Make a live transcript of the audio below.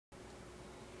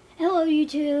Hello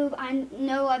YouTube. I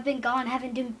know I've been gone,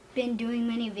 been doing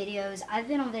many videos. I've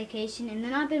been on vacation and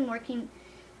then I've been working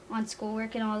on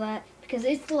schoolwork and all that because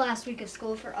it's the last week of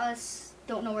school for us.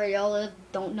 Don't know where y'all live,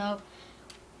 don't know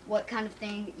what kind of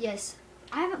thing. Yes,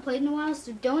 I haven't played in a while,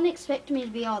 so don't expect me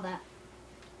to be all that.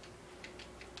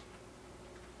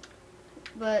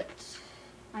 But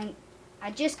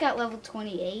I just got level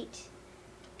 28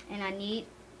 and I need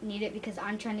it because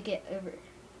I'm trying to get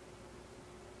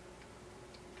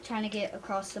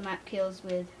across the map kills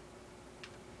with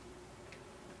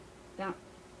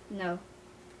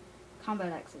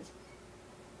combat axes.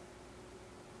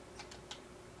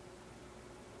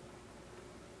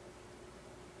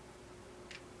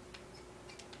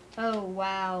 Oh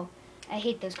wow, I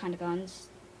hate those kind of guns.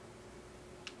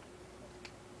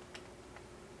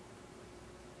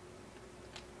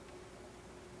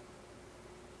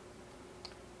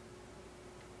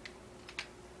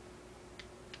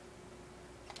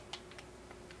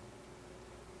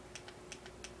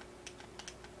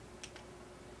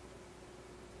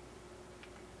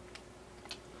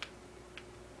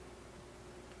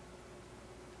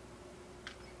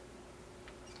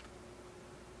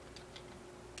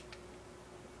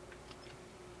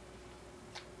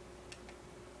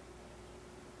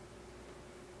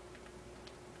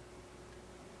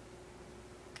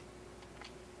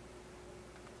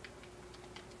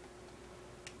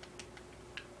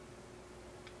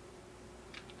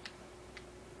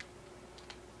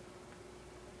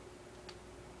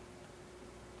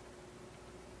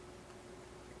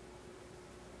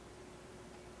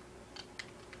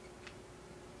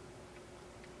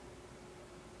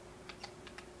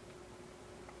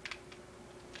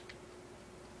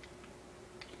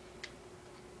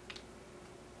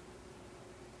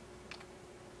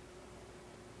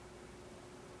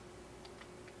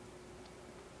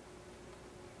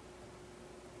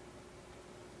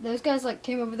 Those guys like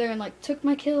came over there and like took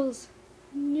my kills.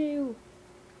 No.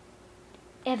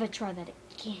 Ever try that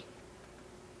again.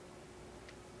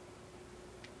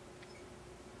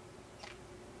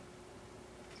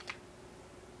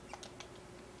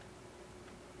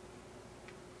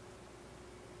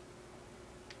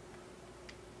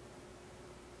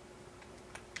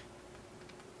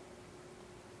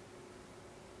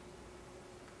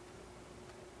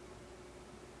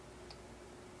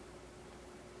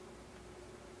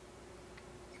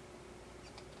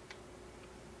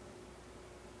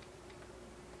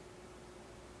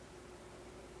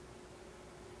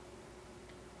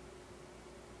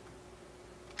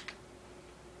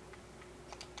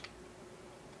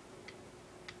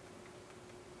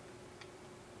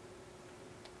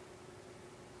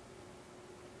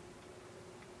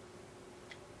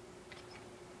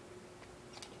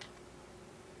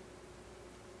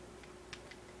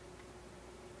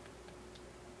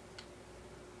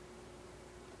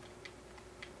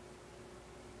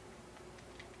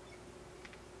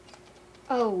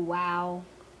 Oh wow.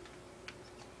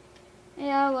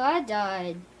 Yeah, well, I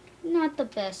died. Not the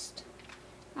best.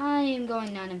 I am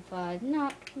going 9 and 5.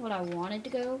 Not what I wanted to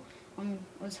go. I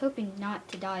was hoping not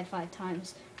to die 5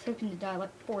 times. I was hoping to die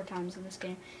like 4 times in this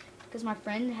game. Because my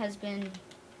friend has been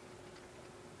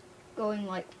going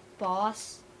like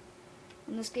boss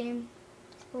in this game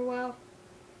for a while.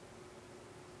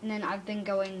 And then I've been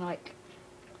going like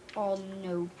all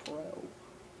no pro.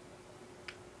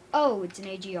 Oh, it's an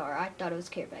AGR. I thought it was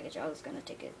care package. I was gonna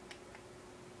take it.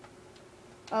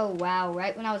 Oh wow,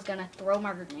 right when I was gonna throw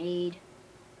my grenade.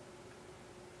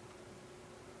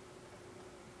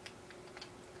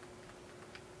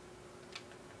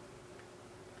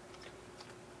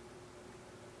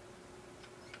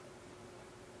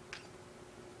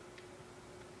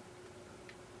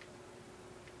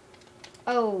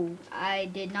 Oh, I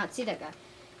did not see that guy.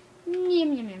 Yum,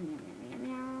 yum, yum, yum, yum,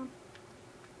 yum.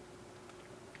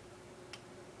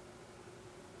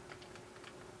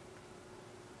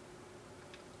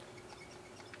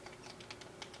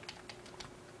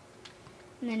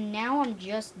 And then now I'm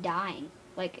just dying.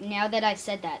 Like, now that I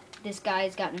said that, this guy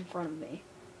has gotten in front of me.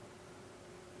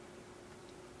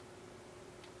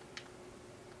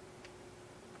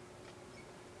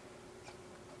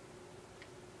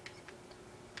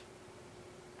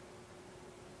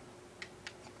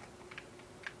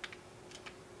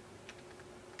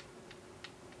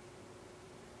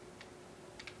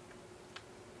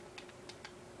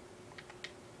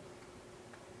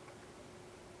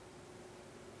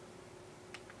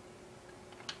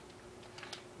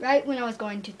 Right when I was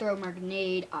going to throw my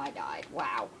grenade, I died.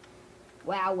 Wow.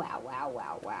 Wow, wow, wow,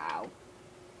 wow, wow.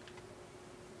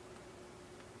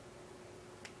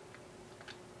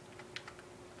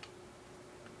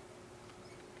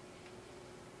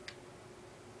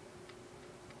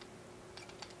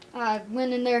 I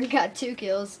went in there and got 2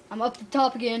 kills. I'm up the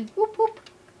top again. Whoop whoop.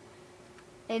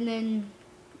 And then,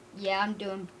 yeah, I'm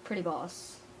doing pretty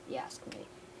boss. Yeah, ask me.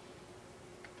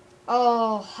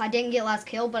 Oh, I didn't get last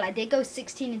kill, but I did go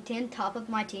 16 and 10, top of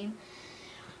my team.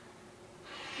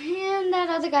 And that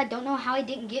other guy, don't know how he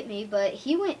didn't get me, but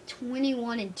he went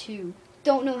 21 and 2.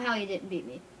 Don't know how he didn't beat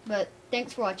me. But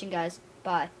thanks for watching, guys.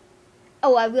 Bye.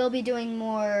 Oh, I will be doing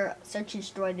more Search and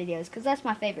Destroy videos, because that's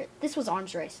my favorite. This was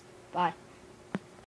Arms Race. Bye.